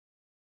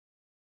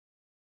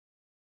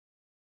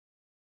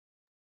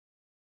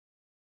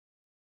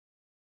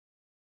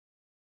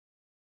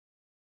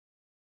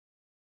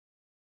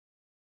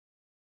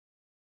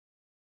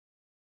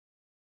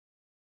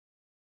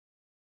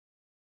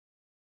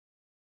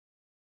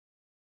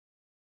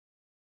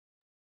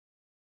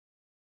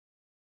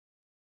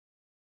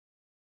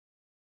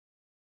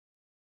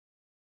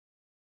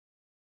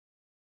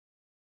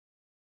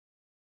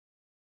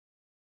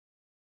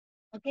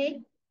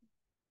Okay.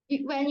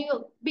 When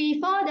you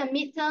before the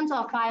midterms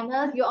or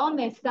finals, you all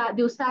may start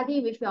to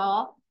study with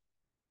your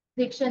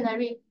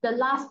dictionary, the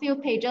last few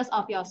pages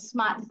of your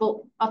smart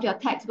book of your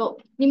textbook。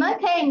你们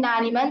可以拿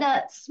你们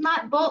的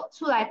smart book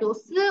出来读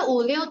，4、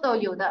5、6都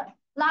有的。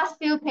Last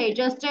few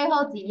pages 最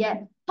后几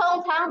页，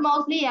通常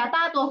mostly 啊，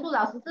大多数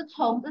老师是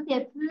从这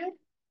些字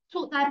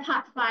出在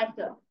Part Five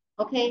的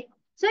，OK。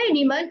所以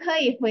你们可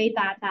以回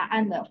答答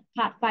案的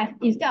Part Five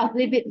instead of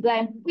leave it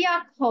blank，不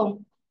要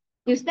空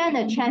，you stand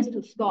a chance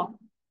to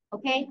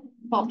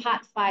score，OK，for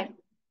Part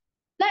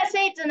Five。Let's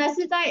say 真的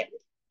是在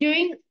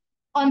during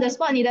on the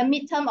spot 你的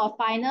midterm or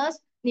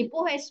finals 你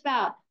不会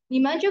spell，你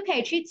们就可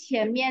以去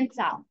前面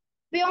找，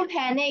不用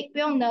panic，不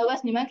用 nervous，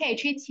你们可以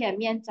去前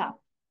面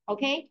找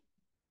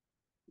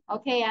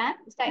，OK，OK 啊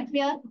，is that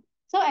clear?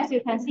 So as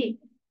you can see,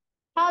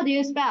 how do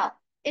you spell?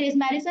 It is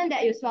medicine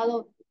that you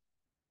swallow.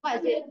 What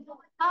is it?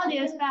 How do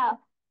you spell?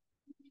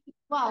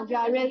 Wow, you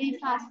are really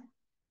fast.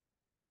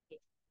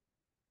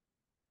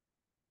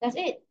 That's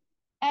it.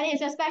 And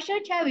it's a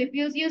special chair with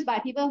views used by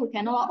people who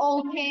cannot.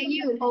 Okay,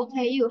 you.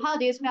 Okay, you. How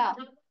do you spell?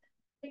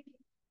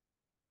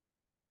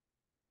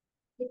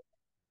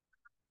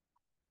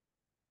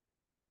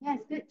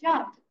 Yes, good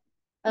job.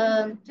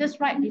 Just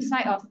right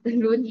beside of the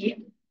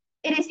Runi.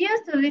 It is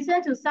used to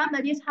listen to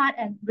somebody's heart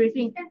and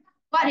breathing.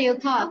 What do you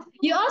call?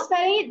 You all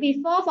studied it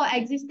before for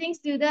existing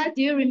students.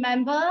 Do you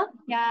remember?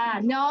 Yeah,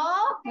 no?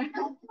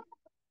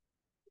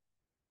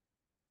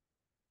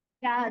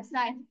 Yeah, it's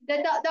like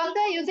the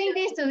doctor using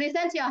this to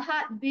listen to your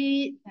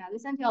heartbeat, yeah,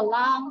 listen to your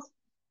lungs.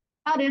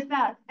 How do you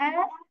spell?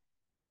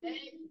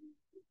 S-T-E?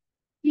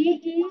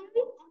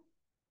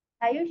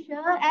 Are you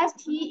sure?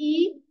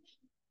 S-T-E?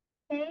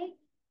 Okay.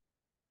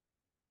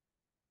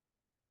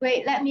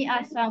 Wait, let me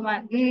ask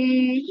someone.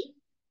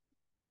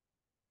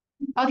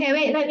 Okay,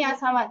 wait, let me ask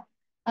someone.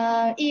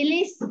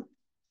 Elise,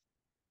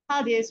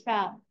 how do you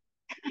spell?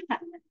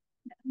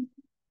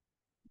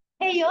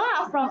 Hey, you all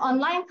are from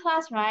online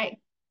class, right?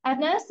 I've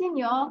never seen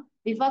you all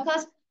before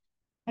because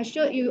I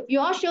showed you, you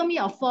all show me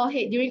your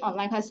forehead during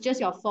online class, just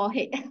your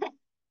forehead.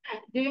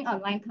 During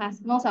online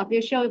class, most of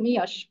you show me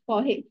your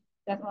forehead.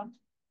 That's all.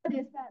 What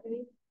is that,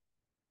 really?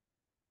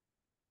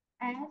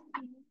 And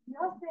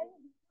you're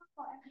saying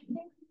for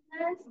everything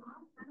students,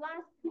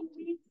 last 2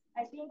 weeks,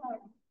 I think, or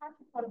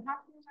for the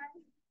past 2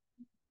 months?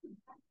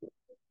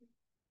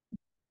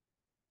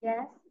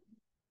 Yes.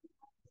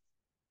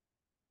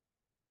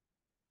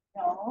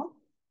 No.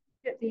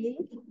 Should be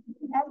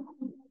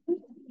S-T-H-O.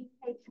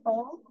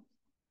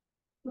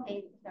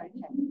 Sorry.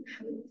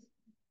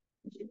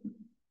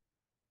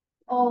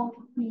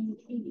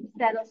 O-P-T,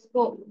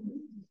 stethoscope.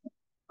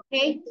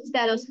 Okay,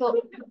 stethoscope.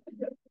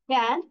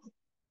 Yeah,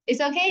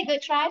 it's okay,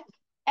 good try.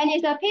 And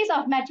it's a piece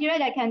of material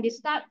that can be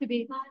stuck to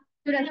the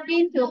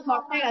skin to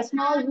protect a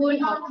small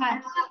wound or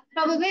cut.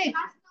 Probably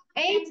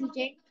A to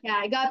J.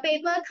 Yeah, you got a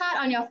paper cut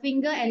on your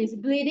finger and it's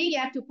bleeding, you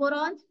have to put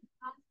on.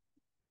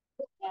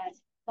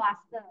 Yes,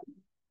 plaster.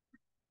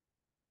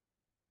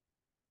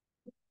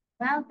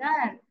 Well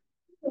done.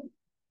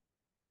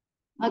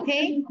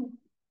 Okay.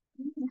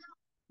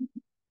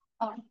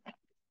 Oh.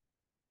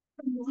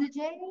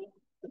 J,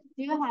 do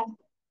you have?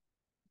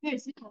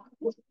 Here's it.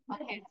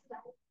 Okay.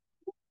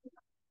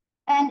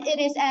 And it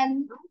is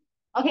an.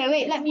 Okay,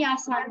 wait. Let me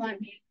ask someone.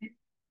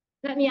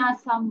 Let me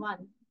ask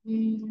someone.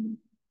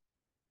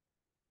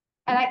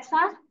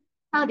 Alexa,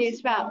 how do you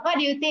spell? What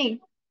do you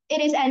think?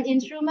 It is an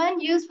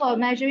instrument used for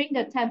measuring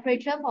the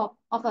temperature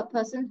of a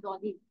person's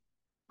body.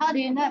 How do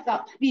you know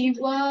about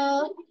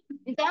fever?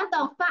 你怎样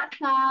懂发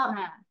烧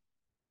啊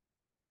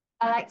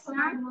？Alexa,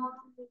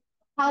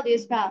 how do you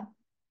spell?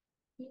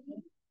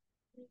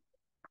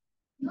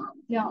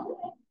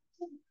 No.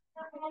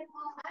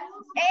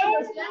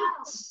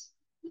 H.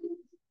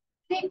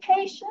 Be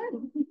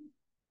patient.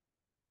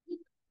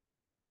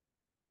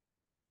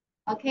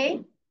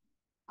 Okay.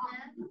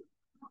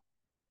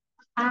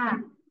 Ah.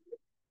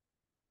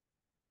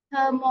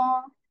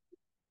 Thermometer.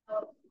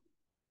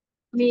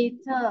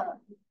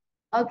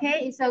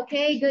 Okay, it's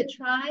okay. Good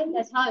try.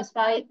 That's how I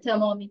spell it.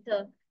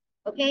 Thermometer.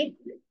 Okay.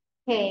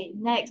 Okay.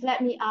 Next,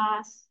 let me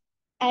ask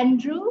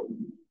Andrew.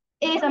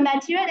 It is a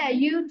material that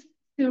you use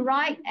to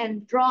write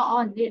and draw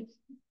on it.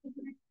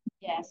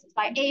 Yes, it's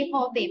like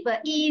A4 paper.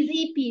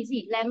 Easy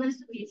peasy. Lemon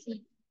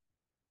squeezy.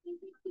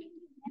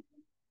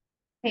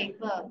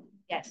 Paper.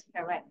 Yes,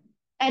 correct.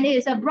 And it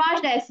is a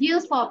brush that's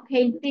used for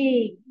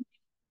painting.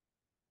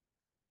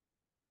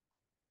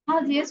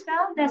 How do you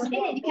spell? That's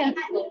it. You can.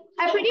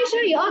 I'm pretty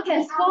sure you all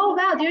can score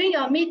well during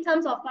your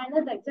midterms or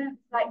finals exams.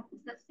 Like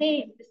it's the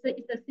same.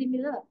 It's a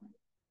similar.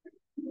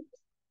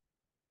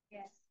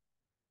 Yes.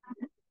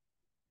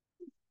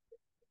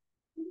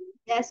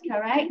 Yes,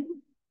 correct.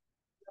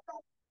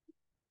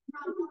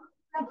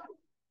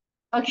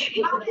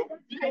 Okay.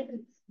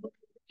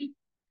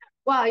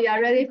 Wow, you are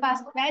really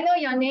fast. May I know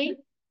your name?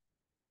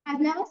 I've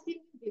never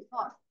seen you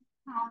before.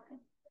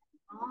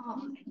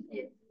 Oh,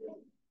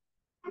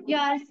 you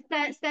are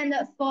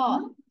standard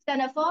four.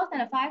 Standard four,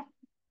 standard five,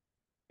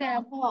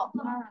 standard four.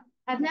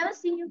 I've never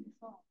seen you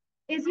before.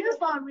 It's used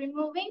for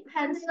removing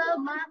pencil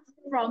marks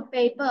from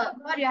paper,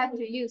 what do you have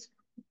to use?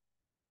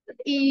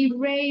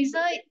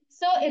 Eraser.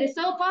 So it is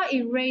so called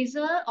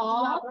eraser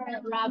or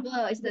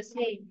rubber. It's the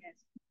same. Yes.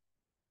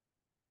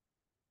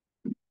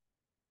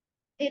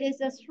 It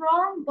is a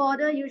strong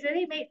border,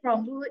 usually made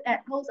from wood,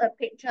 that holds a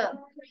picture.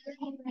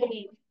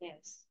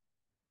 Yes.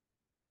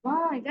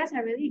 Wow, you guys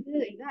are really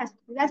good. You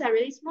guys are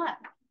really smart.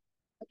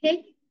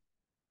 Okay.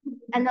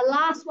 And the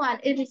last one,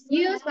 it is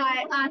used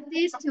by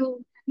artists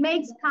to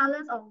make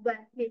colors on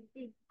wet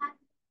painting.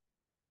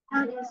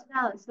 How do you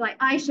spell? It's like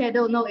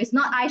eyeshadow. No, it's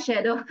not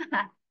eyeshadow.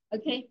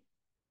 Okay.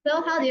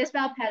 So how do you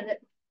spell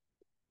palette?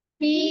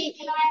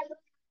 P-L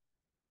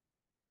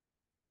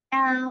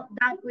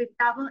with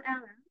double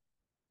L.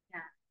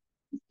 Yeah.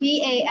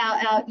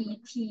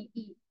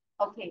 Pallete.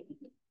 Okay.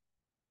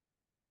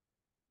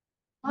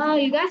 Wow,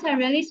 you guys are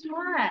really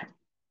smart.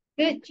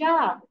 Good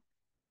job.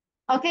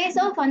 Okay,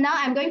 so for now,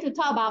 I'm going to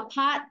talk about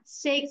part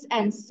 6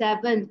 and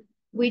 7,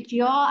 which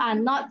you all are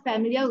not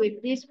familiar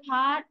with this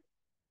part.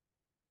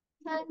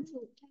 Turn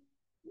to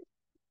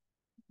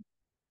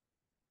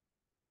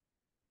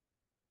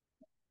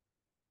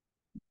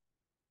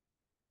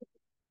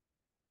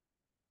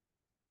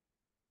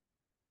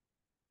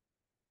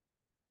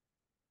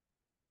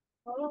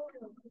oh.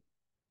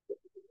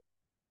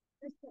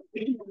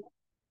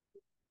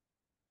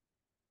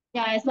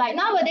 Yeah, it's like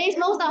nowadays,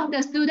 most of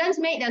the students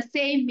make the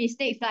same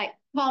mistakes, like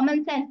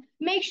common sense.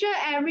 Make sure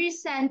every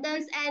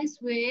sentence ends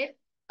with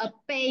a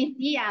base,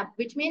 yeah,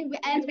 which means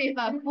it ends with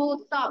a full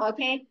stop,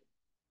 okay?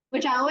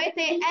 Which I always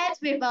say ends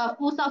with a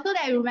full stop so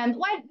that you remember.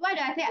 Why do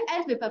I say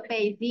ends with a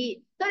base?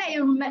 So that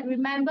you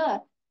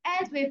remember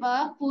ends with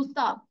a full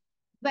stop.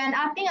 When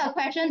asking a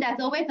question,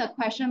 there's always a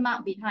question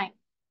mark behind.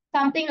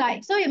 Something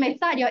like, so you may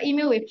start your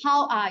email with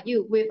how are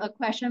you with a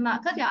question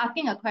mark because you're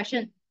asking a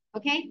question,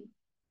 okay?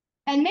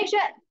 And make sure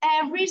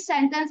every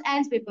sentence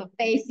ends with a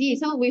base,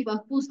 so with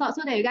a full stop,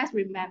 so that you guys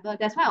remember.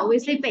 That's why I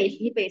always say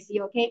base,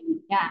 okay?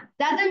 Yeah,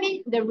 doesn't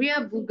mean the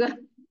real booger.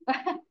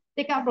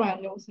 Take out from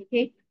your nose,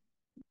 okay?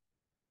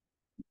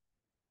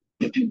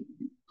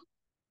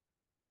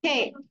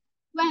 Okay,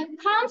 when it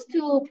comes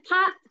to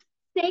part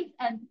 6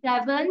 and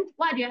 7,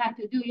 what do you have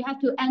to do? You have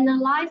to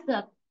analyze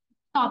the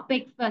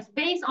topic first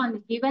based on the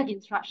given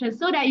instructions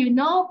so that you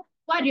know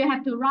what you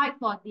have to write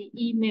for the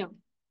email.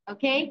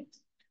 Okay?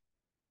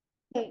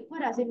 Okay,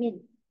 what does it mean?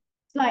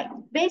 It's like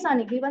based on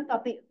the given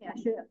topic. Okay, I'll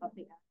show you a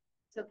topic.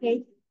 It's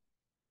okay.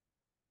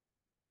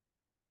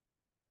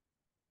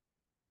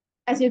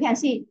 As you can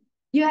see,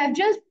 you have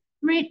just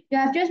read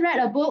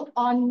a book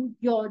on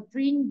your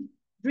dream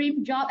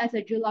job as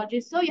a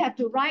geologist. So you have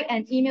to write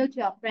an email to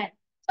your friend.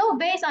 So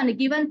based on the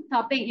given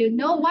topic, you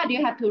know what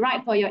you have to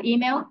write for your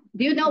email.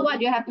 Do you know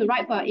what you have to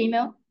write for your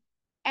email?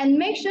 And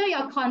make sure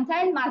your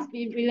content must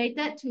be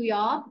related to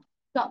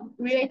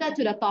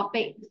the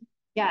topic.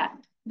 Yeah.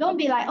 Don't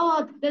be like,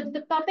 oh,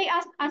 the topic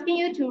asking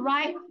you to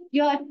write,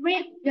 you have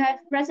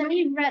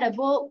recently read a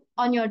book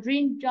on your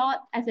dream job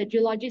as a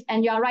geologist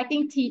and you're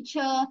writing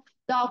teacher,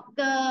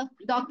 doctor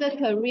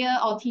career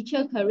or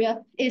teacher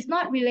career. It's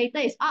not related,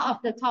 it's out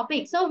of the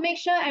topic. So make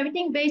sure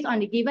everything based on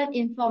the given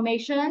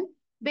information,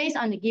 based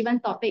on the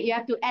given topic. You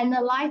have to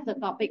analyze the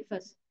topic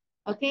first.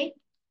 Okay.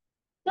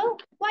 So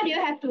what do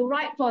you have to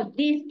write for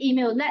this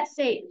email? Let's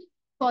say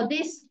for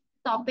this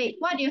topic,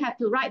 what do you have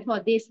to write for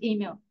this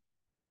email?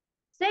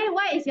 Say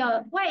why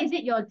is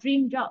it your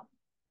dream job?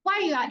 Why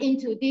you are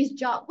into this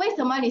job? 为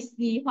什么你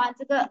喜欢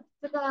这个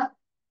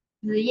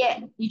职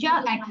业？你就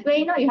要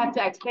explain, no, you have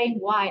to explain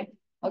why.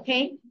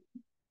 Okay?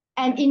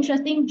 An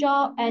interesting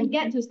job and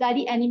get to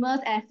study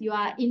animals as you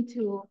are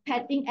into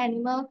petting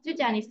animals. 就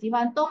讲你喜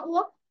欢动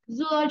物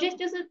，zoologist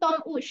就是动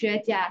物学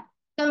家，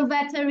跟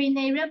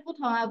veterinarian 不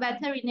同啊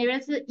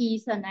，veterinarian 是医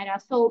生来的，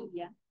兽医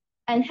啊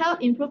，and help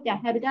improve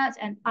their habitats.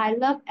 And I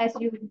love as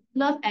you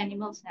love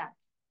animals now.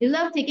 You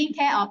love taking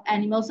care of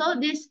animals. So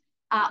these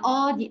are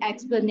all the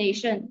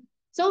explanation.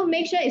 So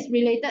make sure it's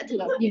related to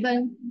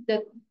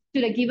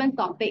the given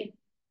topic.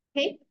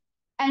 Okay?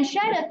 And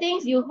share the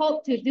things you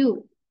hope to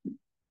do.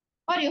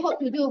 What do you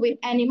hope to do with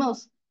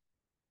animals?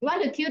 You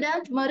want to kill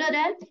them, murder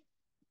them?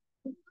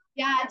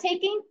 Yeah,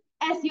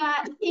 as you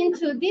are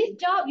into this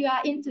job, you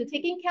are into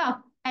taking care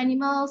of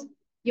animals.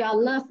 You are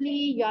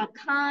lovely, you are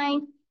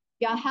kind,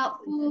 you are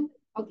helpful.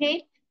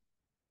 Okay?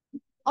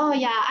 Oh,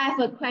 yeah, I have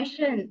a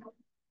question.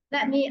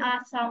 Let me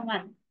ask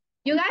someone.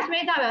 You guys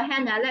raise up your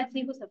hand now. Let's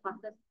see who's the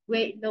fastest.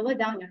 Wait, lower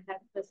down your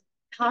head first.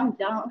 Calm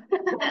down.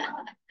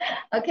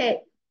 Okay.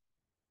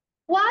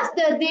 What's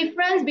the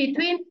difference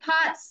between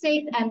part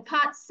 6 and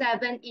part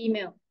 7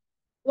 email?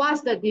 What's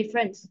the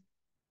difference?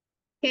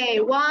 Okay,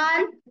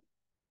 one,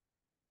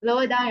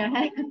 lower down your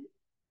head.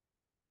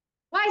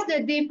 What is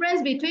the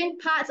difference between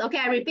parts? Okay,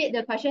 I repeat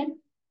the question.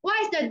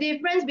 What is the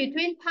difference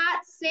between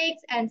part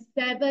 6 and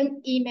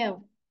 7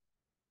 email?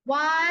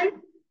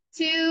 1,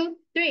 2,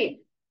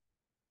 3.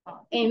 Oh,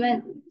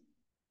 amen.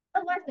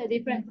 So what's the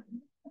difference?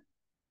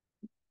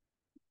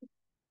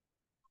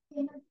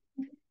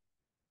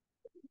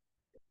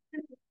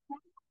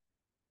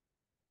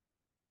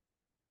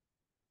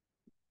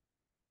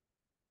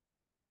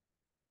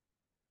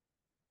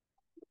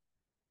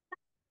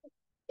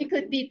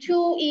 be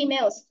two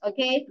emails,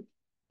 okay?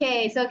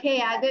 Okay, it's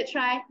okay, good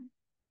try.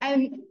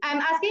 I'm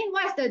asking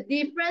what's the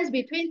difference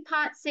between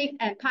part 6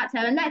 and part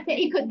 7. Let's say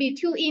it could be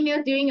two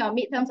emails during your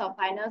midterms or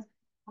finals.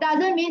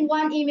 Doesn't mean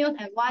one email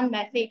and one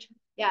message.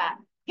 Yeah.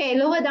 Okay,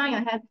 lower down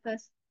your head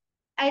first.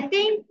 I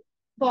think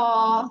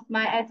for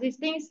my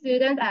existing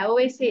students, I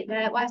always say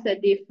that what's the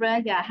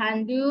difference? Yeah,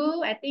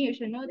 Handu, I think you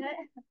should know that.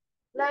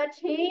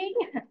 Lurching.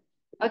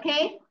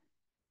 Okay.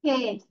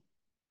 Okay.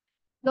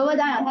 Lower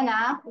down your hand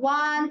now.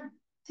 1,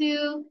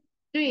 2,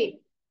 3.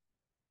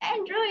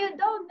 Andrew, you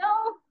don't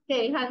know.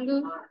 Okay,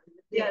 Handu.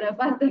 You're the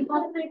fastest.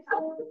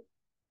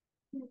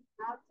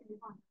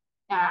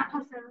 Yeah.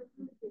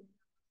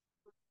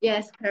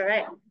 Yes,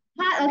 correct.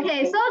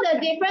 Okay, so the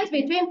difference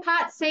between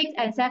part 6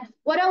 and 7，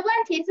我的问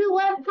题是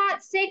问 part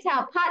 6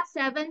和 part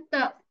 7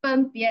的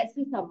分别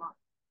是什么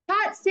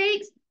？Part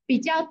 6比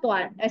较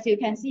短 as you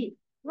can see,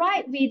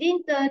 right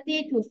within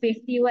 30 to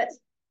 50 words,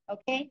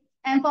 okay?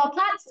 And for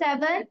part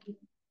 7,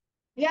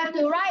 you have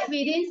to write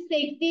within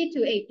 60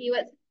 to 80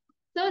 words.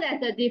 So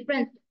that's the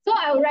difference. So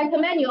I would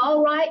recommend you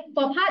all write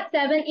for part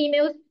 7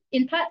 emails.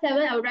 In part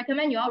 7, I would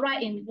recommend you all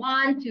write in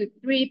 1 to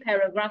 3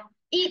 paragraphs.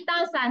 1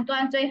到3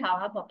段最好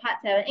啊 for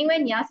part 7，因为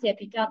你要写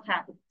比较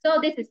长。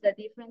So this is the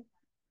difference.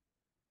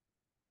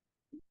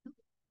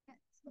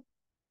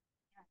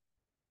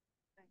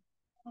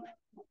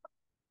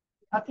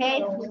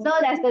 Okay, so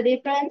that's the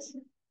difference.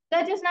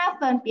 这就是那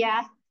分别。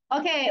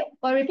Okay,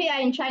 我 repeat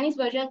in Chinese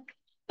version.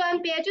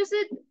 分别就是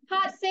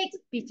part 6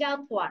比较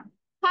短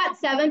 ，part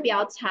 7比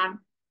较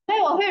长。所以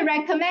我会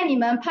recommend 你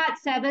们 part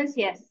 7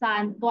写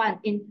3段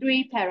in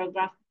 3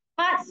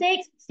 paragraphs。part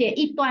 6写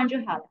1段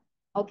就好了。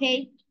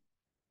OK。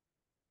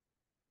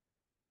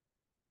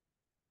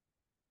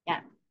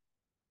Yeah.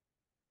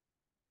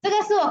 这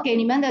个是我给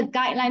你们的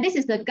guideline. This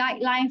is the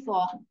guideline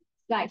for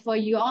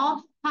you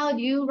all. How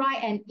do you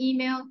write an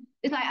email?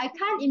 It's like I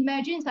can't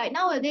imagine. It's like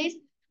nowadays,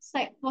 it's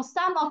like for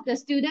some of the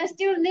students,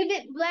 still leave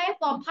it blank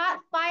for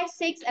part 5,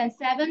 6, and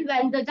 7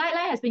 when the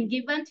guideline has been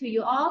given to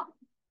you all.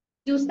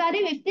 To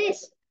study with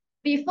this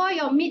before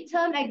your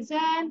midterm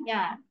exam.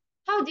 Yeah.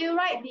 How do you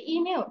write the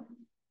email?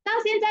 到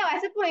现在我还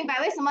是不明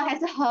白为什么还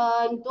是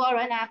很多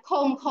人啊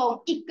空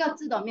一个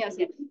字都没有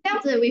写，这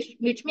样子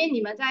which mean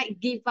你们在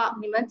give up，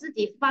 你们自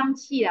己放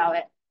弃了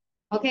诶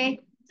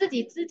 ，OK， 自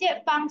己直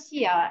接放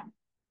弃了啊，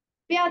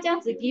不要这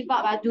样子 give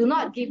up 啊 ，do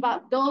not give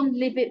up，don't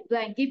leave it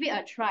blank，give it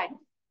a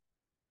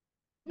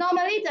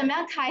try。Normally 怎么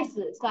样开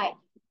始 ？It's like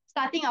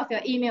starting of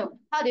your email.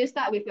 How do you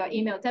start with your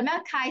email？ 怎么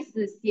样开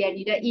始写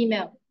你的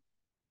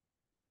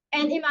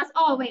email？And it must,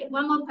 oh wait,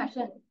 one more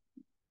question.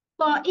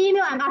 For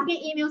email, I'm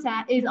asking emails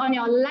is on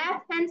your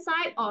left hand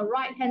side or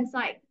right hand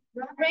side?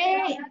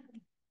 Great.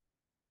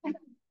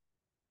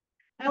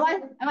 I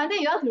wanted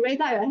you all to raise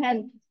up your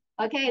hand.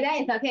 Okay,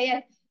 then it's okay.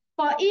 Yes.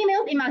 For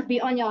emails, it must be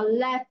on your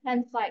left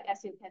hand side,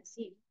 as you can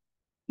see.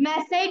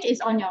 Message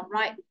is on your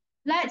right.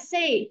 Let's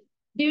say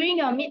during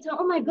your midterm,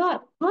 oh my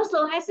God, 左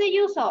手还是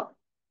右手?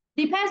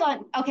 Depends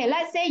on, okay,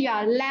 let's say you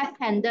are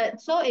left-handed,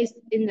 so it's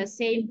in the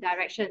same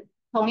direction.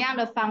 同样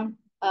的方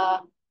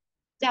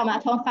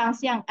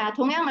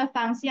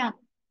向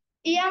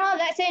一样哦。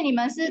Let's say 你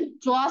们是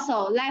左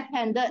手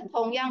left-handed，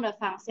 同样的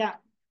方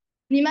向。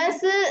你们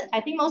是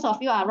I think most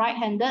of you are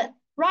right-handed.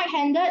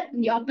 Right-handed,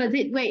 the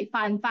opposite way，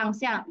 反方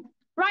向。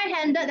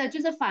Right-handed 的就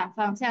是反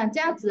方向，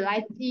这样子来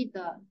记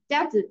的，这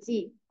样子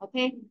记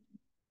 ，OK？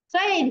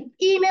 所以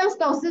emails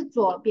都是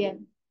左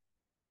边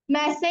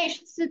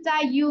 ，message 是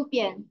在右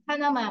边，看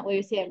到吗？我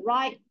有写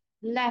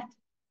right、left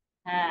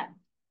啊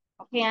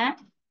，OK 啊。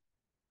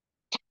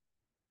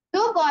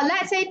如果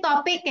let's say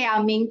topic 给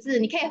了名字，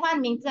你可以换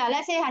名字啊。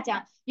Let's say 他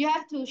讲 you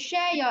have to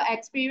share your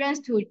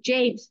experience to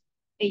James。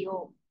哎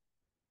呦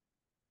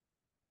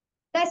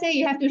 ，let's say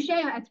you have to share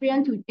your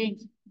experience to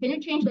James. Can you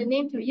change the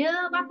name to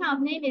what kind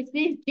of name is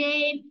this,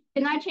 James?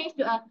 Can I change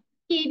to a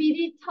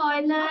KBD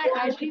toilet?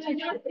 I think I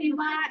just see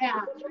what.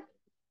 Yeah.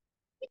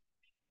 Is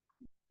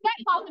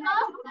that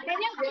possible?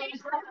 Can you change?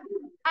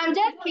 I'm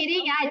just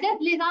kidding. I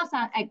just list out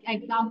some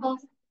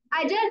examples.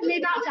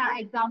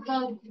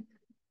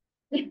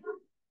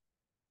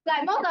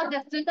 Like most of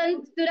the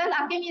students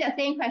asking me the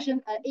same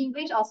question,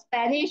 English or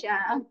Spanish.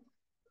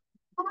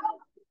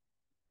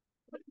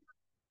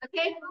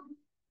 Okay.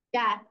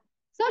 Yeah.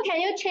 So can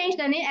you change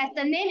the name as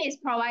the name is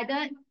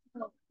provided?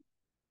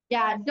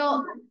 Yeah.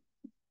 Don't.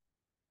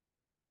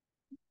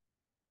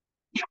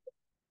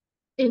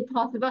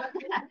 Impossible.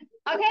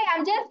 Okay.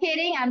 I'm just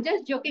kidding. I'm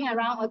just joking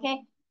around.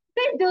 Okay.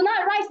 Please do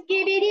not write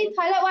skibidi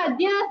toilet. What?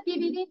 Dear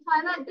skibidi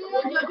toilet.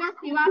 Dear Jojo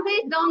Siwa.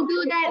 Please don't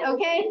do that.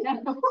 Okay.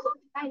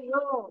 I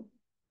know.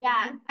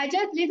 Yeah, I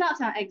just list out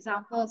some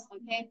examples,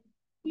 okay?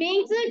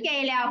 名字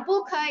给了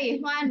不可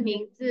以换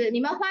名字，你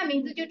们换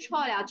名字就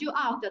错了，就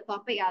out of the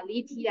topic 啊，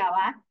离题了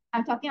啊。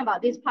I'm talking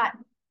about this part.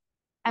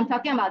 I'm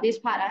talking about this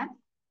part 啊。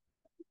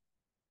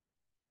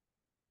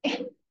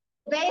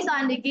Based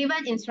on the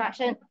given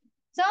instruction.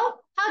 So,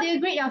 how do you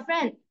greet your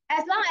friend?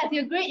 As long as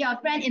you greet your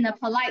friend in a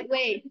polite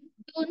way.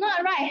 Do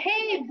not write,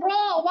 hey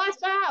bro,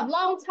 what's up?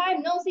 Long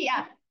time no see.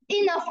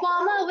 In a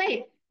formal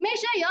way. Make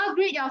sure you all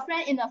greet your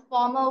friend in a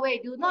formal way.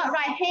 Do not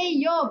write, hey,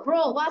 yo,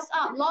 bro, what's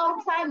up?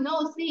 Long time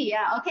no see.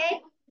 Yeah,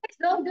 okay? Please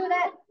don't do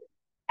that.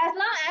 As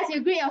long as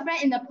you greet your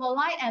friend in a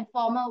polite and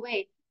formal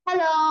way.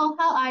 Hello,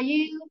 how are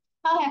you?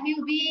 How have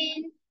you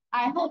been?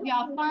 I hope you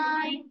are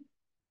fine.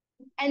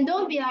 And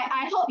don't be like,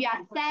 I hope you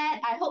are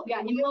sad. I hope you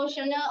are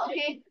emotional.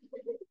 Okay?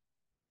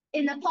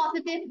 In a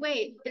positive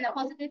way. In a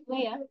positive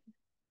way. Yeah?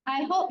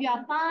 I hope you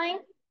are fine.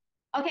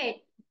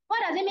 Okay.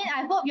 What does it mean?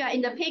 I hope you are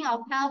in the pink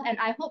of health and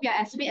I hope you are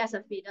as fit as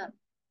a feather.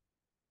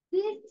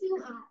 These two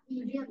are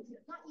idioms,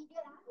 not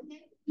idiot,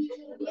 okay?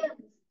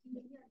 Idioms.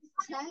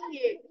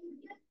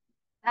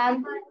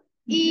 And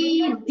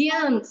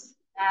idioms.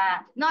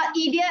 Not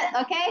idiot,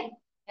 okay?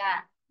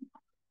 Yeah.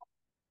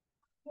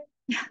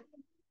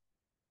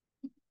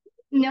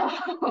 No,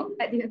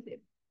 I didn't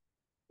say.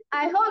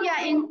 I hope you're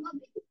in.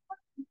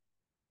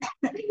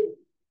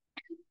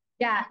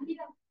 Yeah.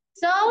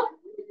 So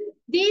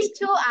these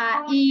two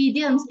are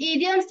idioms.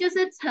 Idioms 就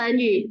是成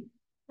语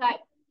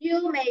like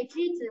优美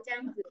句子这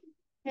样子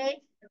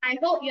okay? I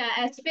hope you are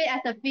as fit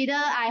as a feather.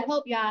 I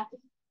hope you are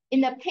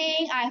in the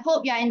pink. I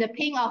hope you are in the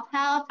pink of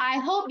health. I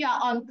hope you are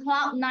on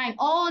cloud nine.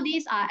 All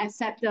these are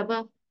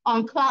acceptable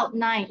on cloud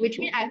nine, which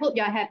means I hope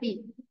you are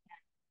happy.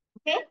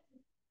 Okay?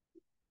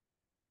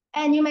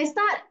 And you may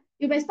start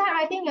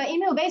writing your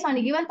email based on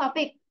the given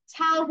topic.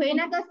 抄回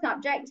那个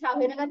subject, 抄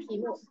回那个题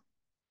目.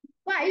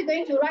 What are you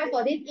going to write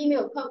for this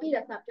email? Copy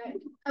the subject.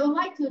 I would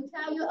like to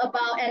tell you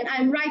about, and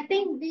I'm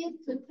writing this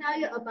to tell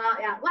you about,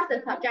 yeah, what's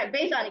the subject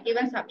based on the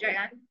given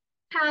subject.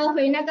 抄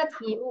回那个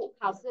题目，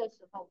考试的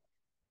时候.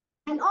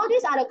 And all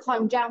these are the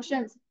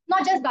conjunctions,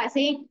 not just by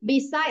saying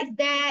besides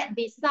that,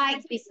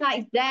 besides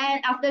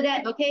that, after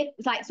that, okay?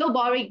 It's like so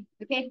boring,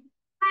 okay?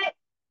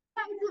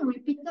 再次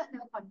repeated 的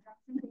conjunction，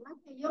 我们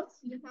可以用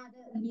其他的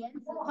连词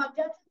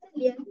conjunction 是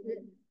连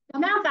词，我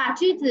们要把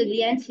句子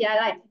连起来，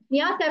来，你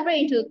要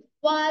separate into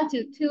 1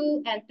 to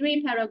 2 and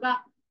 3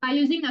 paragraph by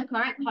using the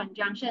correct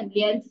conjunction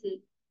连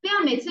词，不要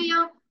每次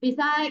用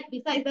besides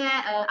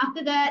that,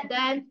 after that,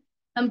 then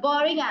很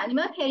boring 啊，你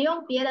们可以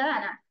用别的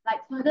啊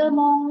 ，like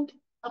furthermore,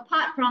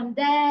 apart from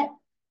that,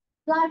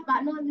 last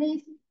but not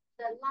least,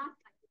 the last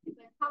like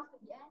when it comes to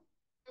the end,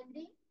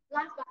 ending,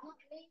 last but not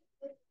least,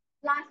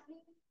 lastly.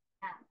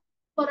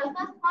 For the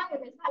first part, you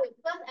can start with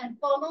first and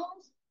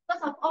foremost,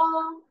 first of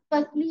all,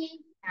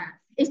 firstly.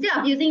 Instead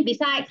of using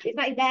besides,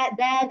 besides that,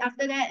 then,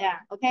 after that,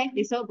 yeah, okay?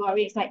 It's so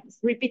boring. It's like it's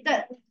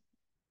repeated.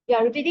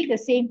 You're repeating the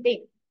same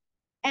thing.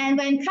 And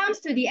when it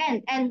comes to the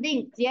end,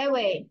 ending, 结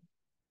尾.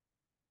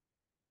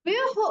 Will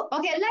you hope,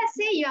 okay, let's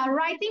say you are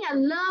writing a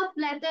love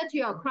letter to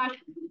your crush.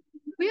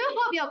 Will you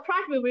hope your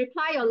crush will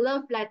reply your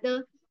love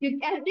letter?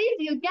 At least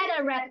you get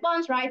a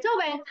response, right? So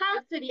when it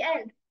comes to the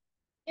end,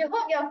 you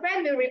hope your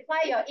friend will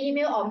reply your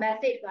email or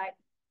message, right?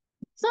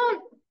 So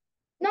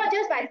not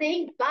just by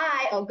saying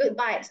bye or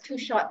goodbye, it's too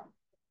short.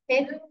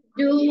 Okay,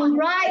 do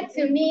write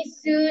to me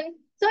soon.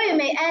 So you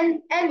may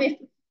end with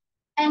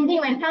ending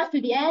when it comes to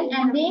the end,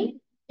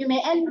 ending. You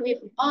may end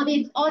with all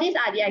these are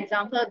the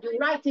examples. Do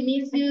write to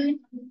me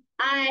soon.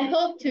 I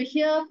hope to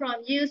hear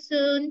from you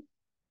soon.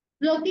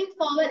 Looking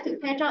forward to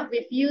catch up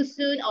with you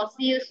soon or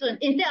see you soon.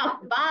 Instead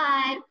of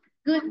bye,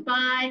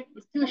 goodbye,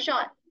 it's too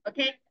short.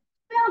 Okay?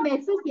 不要每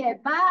次写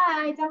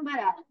bye 这样罢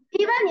了。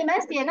Even 你们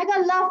写那个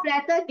love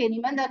letter 给你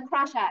们的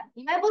crush 啊，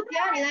你们不只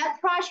要你的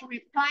crush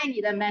reply 你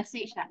的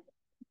message 啊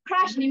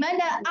 ，crush 你们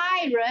的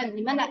爱人，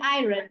你们的爱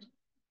人，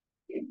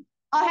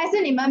哦，还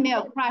是你们没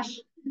有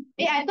crush？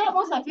 I thought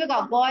most of you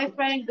got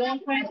boyfriend,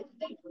 girlfriend.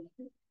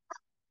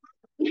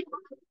 你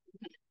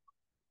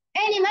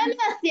们没有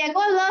写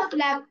过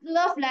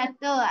love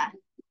letter 啊？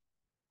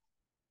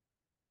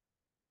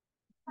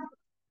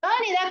然后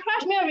你的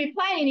crush 没有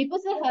reply 你，你不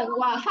是很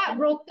哇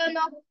heartbroken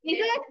哦？你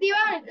这个希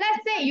望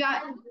 ，let's say you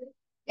are,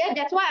 yeah,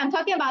 that's what I'm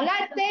talking about.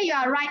 Let's say you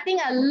are writing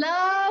a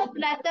love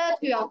letter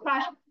to your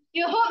crush.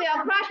 You hope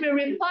your crush will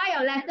reply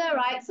your letter,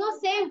 right? So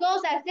same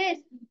goes as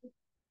this.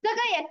 这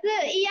个也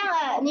是一样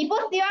的，你不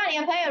希望你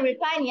的朋友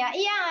reply 你啊，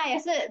一样啊，也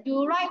是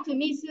do write to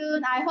me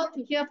soon. I hope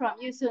to hear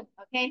from you soon.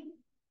 OK？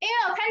 因为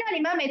我看到你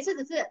们每次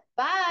只是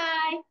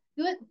bye,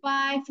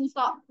 goodbye, full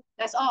stop.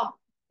 That's all.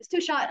 It's too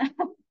short.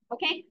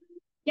 OK？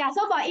 Yeah,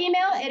 so for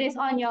email, it is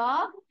on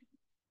your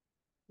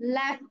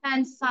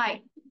left-hand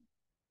side.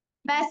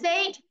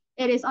 Message,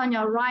 it is on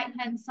your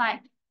right-hand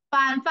side.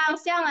 反方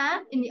向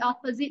啊 in the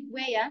opposite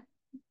way 啊，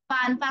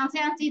反方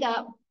向记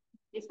得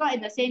it's not in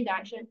the same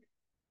direction.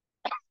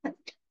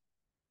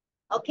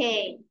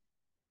 Okay.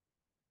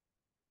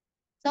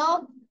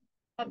 So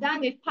I'm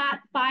done with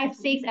part 5,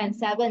 6, and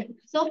 7.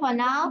 So for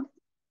now,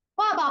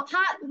 what about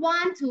part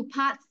 1 to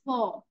part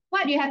 4?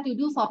 What do you have to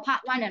do for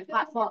part 1 and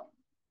part 4?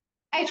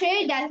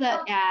 Actually, there's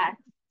a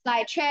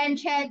like Chen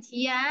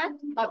T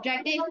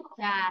objective.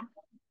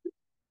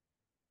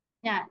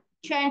 Yeah,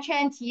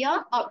 Chen T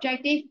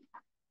objective.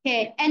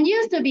 Okay, and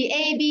used to be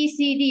A, B,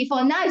 C, D.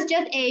 For now, it's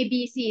just A,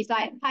 B, C. It's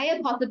like higher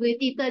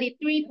possibility,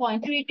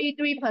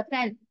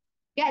 33.333%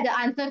 get the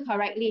answer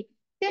correctly.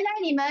 现在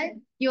你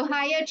们有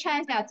higher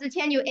chance 了。之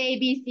前有 A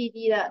B C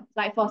D 的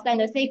，like for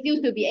standard six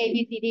used to be A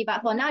B C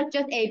D，but for now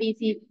just A B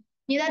C。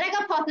你的那个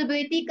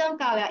possibility 更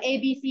高了，A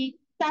B C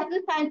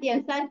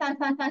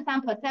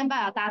 33.33333%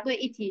 罢了，答对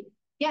一题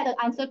，get the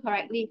answer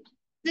correctly。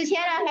之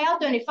前呢还要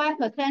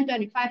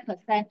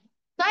 25%，25%，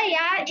所以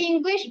啊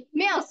，English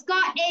没有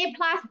score A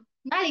plus，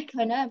哪里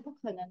可能？不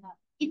可能的，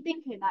一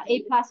定可以拿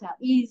A plus 啊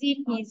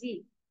，easy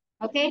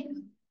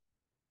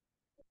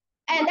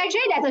peasy，OK？And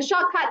actually, there's a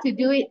shortcut to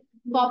do it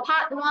for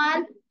part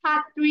one,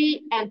 part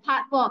three, and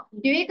part four.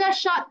 有一个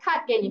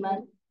shortcut 给你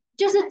们，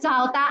就是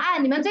找答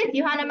案。你们最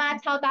喜欢的吗？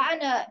抄答案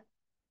的，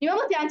你们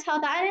不喜欢抄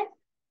答案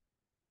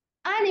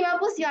啊？你们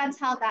不喜欢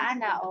抄答案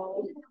的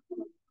哦。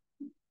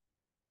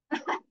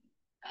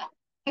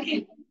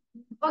OK，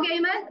我给你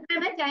们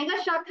讲一个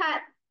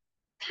shortcut，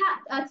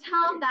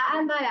抄答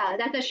案罢了。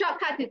There's a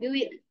shortcut to do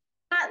it.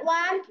 Part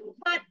one,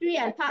 part three,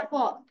 and part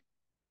four.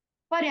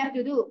 What do you have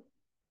to do?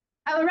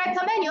 I would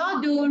recommend you all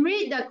to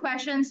read the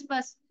questions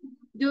first.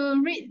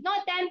 Do read,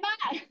 not them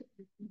back.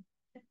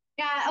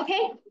 Yeah,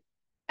 okay.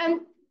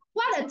 And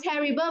what a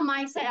terrible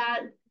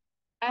mindset.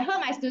 I heard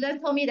my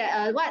students told me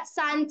that what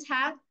三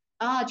长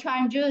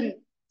传，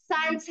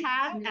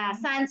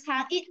三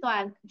长一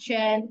短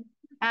圈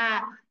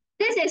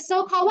this is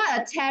so called what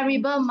a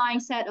terrible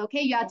mindset.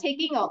 Okay, you are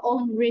taking your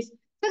own risk.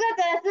 这个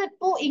真的是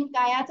不应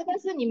该啊，这个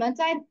是你们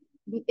在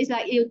it's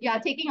like you are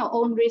taking your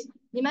own risk.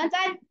 你们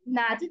在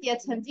拿自己的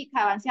成绩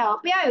开玩笑，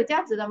不要有这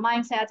样子的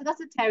mindset，这个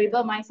是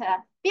terrible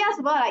mindset 不要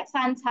什么 like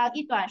三长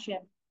一短选，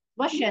什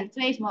么选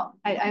追什么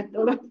，I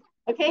don't know.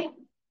 Okay.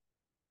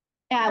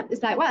 Yeah,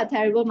 it's like what a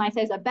terrible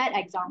mindset. It's a bad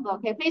example.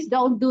 Okay, please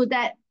don't do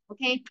that.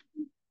 Okay.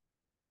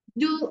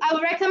 I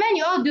would recommend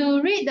you all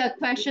do read the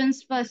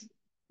questions first.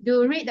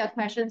 Do read the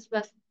questions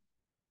first.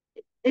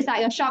 It's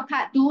like a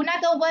shortcut. 读那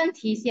个问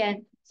题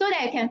先 so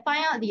that you can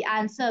find out the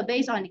answer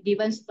based on the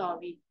given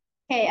story.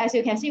 Okay, as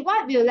you can see,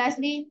 what will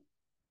Leslie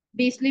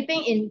be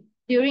sleeping in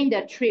during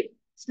the trip?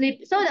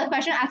 Sleep. So the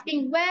question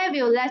asking where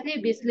will Leslie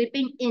be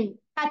sleeping in?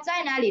 他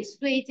在哪里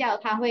睡觉？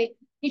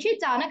你去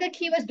找那个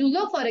keywords. Do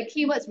look for the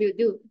keywords will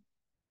do.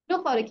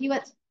 Look for the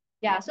keywords.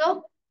 Yeah,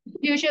 so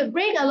you should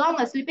bring along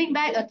a sleeping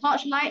bag, a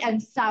torchlight,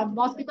 and some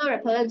mosquito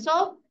repellent.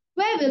 So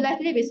where will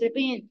Leslie be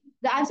sleeping in?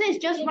 The answer is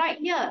just right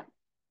here.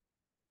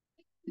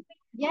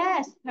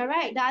 Yes,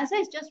 correct. The answer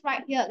is just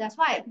right here. That's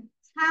why.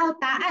 抄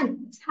答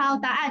案,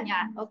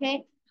 yeah,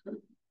 okay.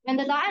 When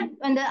the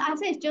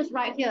answer is just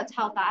right here,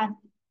 抄答案.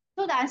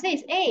 So the answer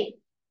is A.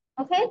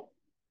 Okay.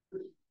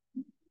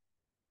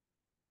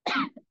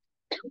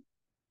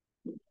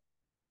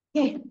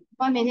 Okay,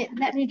 1 minute.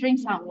 Let me drink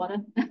some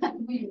water.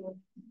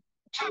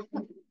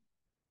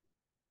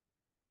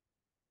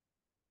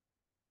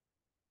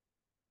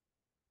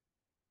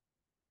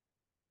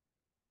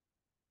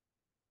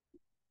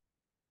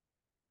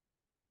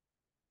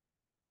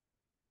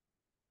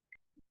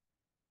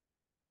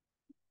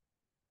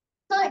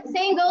 So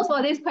same goes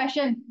for this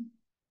question.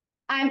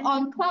 I'm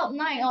on cloud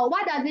nine. Oh,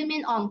 what does it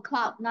mean on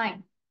cloud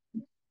nine?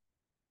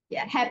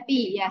 Yeah,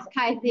 happy. Yes,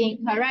 开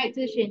心. Correct,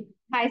 咨询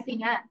开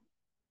心 ah.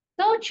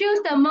 So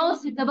choose the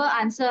most suitable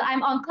answer.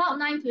 I'm on cloud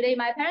nine today.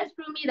 My parents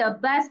threw me the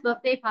best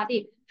birthday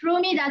party. Threw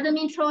me doesn't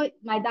mean throw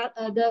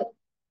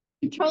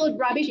throw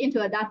rubbish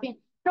into a dustbin.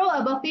 Throw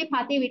a birthday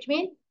party, which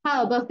means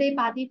have a birthday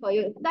party for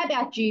you. 代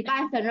表举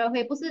办生日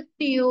会，不是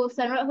丢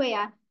生日会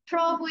啊。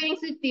Throw 不一定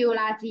是丢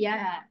垃圾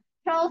啊。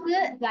Throw 是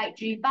like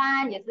举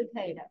办也是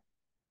可以的。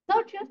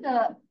So choose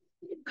the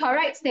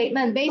correct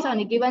statement based on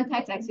the given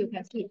text as you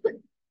can see.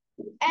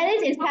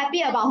 Alice is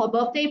happy about her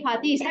birthday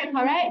party. Is that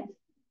correct?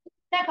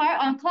 Is that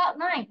correct? On cloud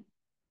nine.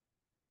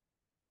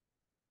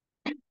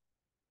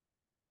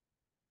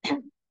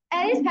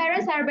 Alice's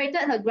parents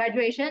celebrated her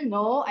graduation.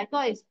 No, I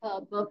thought it's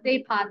her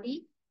birthday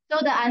party.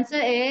 So the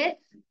answer is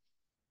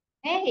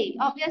A,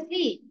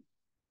 obviously.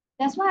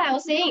 That's why I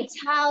was saying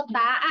抄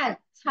答案.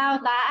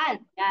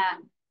 Yeah.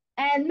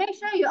 And make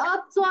sure you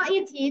all 做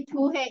一题，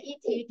涂黑一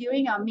题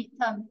during your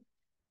midterm.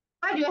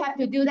 Why do you have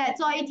to do that?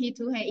 做一题，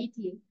涂黑一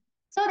题.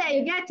 So that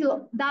you get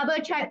to double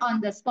check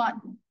on the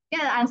spot. Get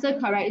the answer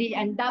correctly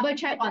and double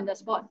check on the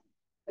spot.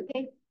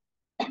 Okay.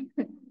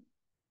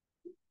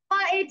 做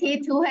一题，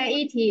涂黑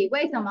一题，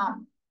为什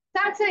么？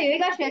上次有一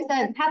个学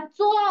生，他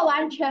做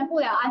完全部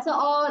了，answer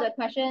all the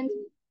questions，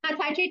他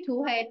才去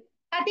涂黑。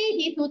他第一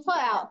题涂错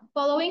了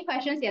，following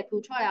questions 也涂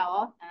错了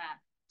哦。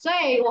所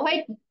以我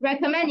会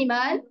recommend 你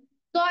们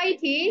做一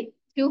题，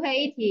涂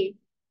黑一题。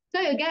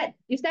So you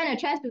stand a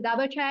chance to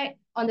double check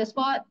on the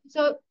spot.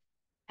 So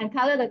and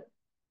color the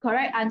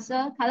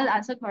answer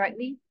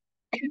correctly.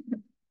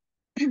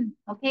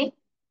 Okay.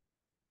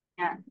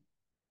 Yeah.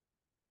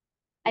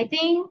 I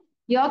think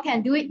you all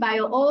can do it by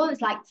your own.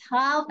 It's like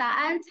抄答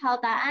案.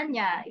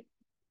 Yeah. I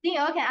think you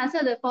all can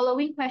answer the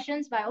following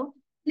questions by your own.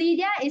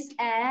 Lydia is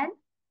an.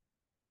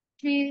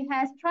 She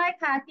has tried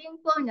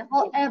kayaking, flown in a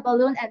hot air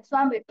balloon, and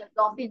swum with the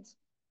dolphins.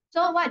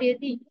 So what do you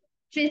think?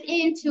 She's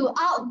into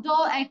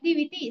outdoor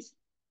activities.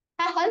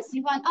 她很喜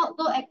欢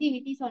outdoor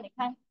activities 哦，你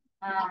看。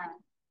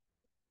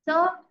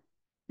So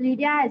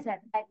Lydia is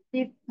an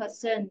active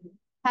person.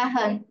 她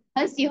很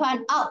很喜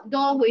欢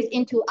outdoor, who is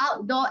into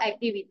outdoor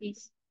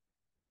activities.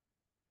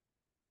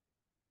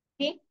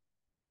 Okay.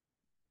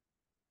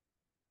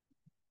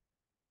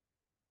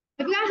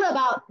 Have you guys heard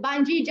about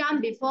bungee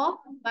jump before?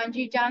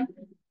 Bungee jump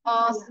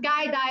or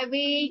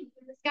skydiving?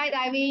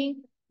 Skydiving.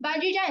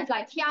 Bungee jump is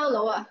like 跳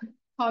楼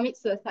commit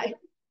suicide.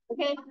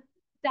 Okay.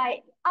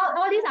 Like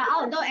all these are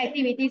outdoor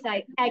activities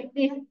like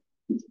active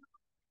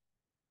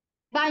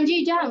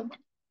bungee jump.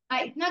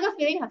 Like 那个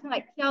feeling 好像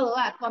like 跳楼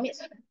commit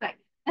suicide.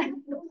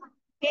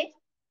 Okay.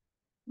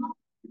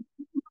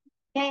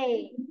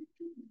 Okay.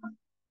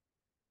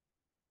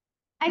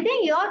 I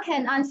think you all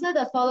can answer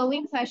the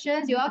following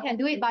questions. You all can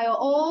do it by your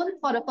own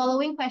for the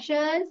following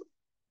questions.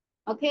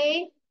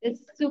 Okay,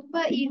 it's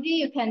super easy.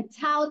 You can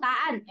tell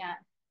答案. Yeah.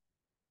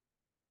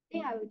 I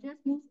think I will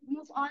just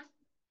move on.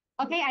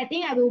 Okay, I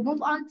think I will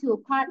move on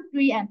to part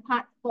 3 and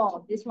part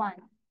 4. This one.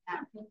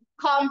 Yeah.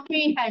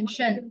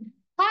 Comprehension.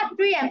 Part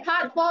 3 and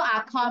part 4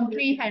 are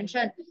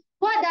comprehension.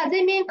 What does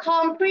it mean,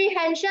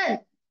 comprehension?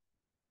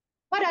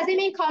 What does it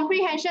mean,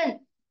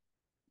 comprehension?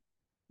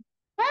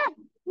 Huh?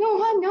 No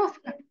one knows.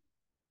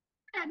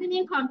 What does it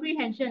mean,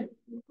 comprehension?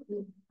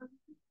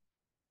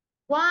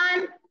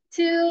 1,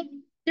 2,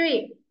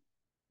 3.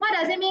 What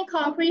does it mean,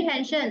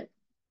 comprehension?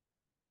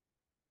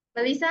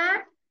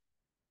 Melissa?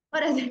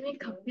 What does it mean,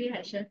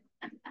 comprehension?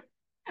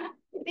 I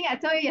think I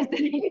told you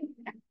yesterday.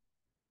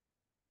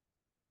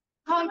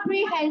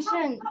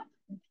 Comprehension.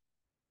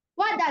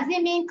 What does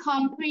it mean,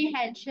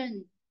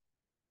 comprehension?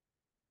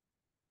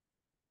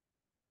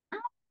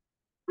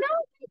 No.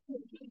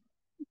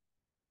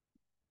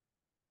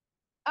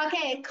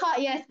 Okay,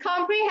 yes,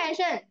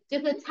 comprehension 就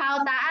是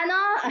抄答案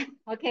哦。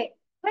OK，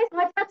为什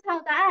么叫抄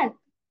答案？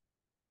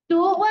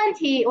读问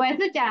题，我也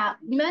是讲，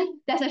你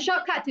们 there's a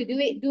shortcut to do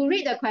it. Do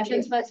read the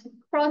questions first.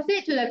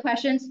 Proceed to the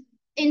questions.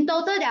 In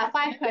total, there are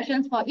 5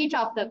 questions for each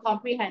of the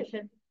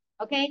comprehension.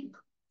 Okay,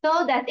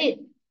 so that's it.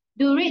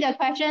 Do read the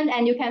question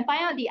and you can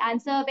find out the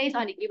answer based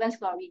on the given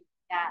story.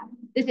 Yeah,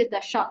 this is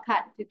the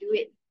shortcut to do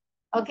it.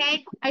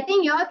 Okay, I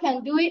think you all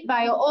can do it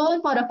by your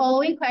own for the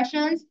following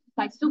questions.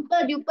 Like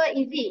super duper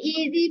easy,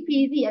 easy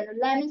peasy and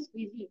lemon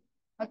squeezy.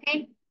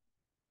 Okay,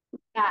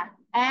 yeah,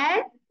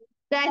 and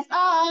that's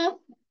all.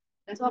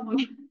 That's all for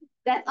me.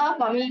 That's all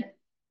for me.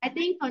 I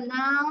think for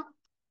now,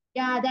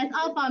 yeah, that's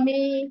all for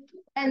me.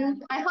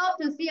 And I hope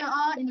to see you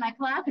all in my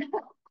class.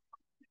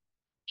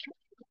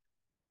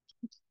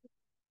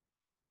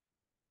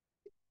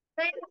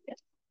 Thank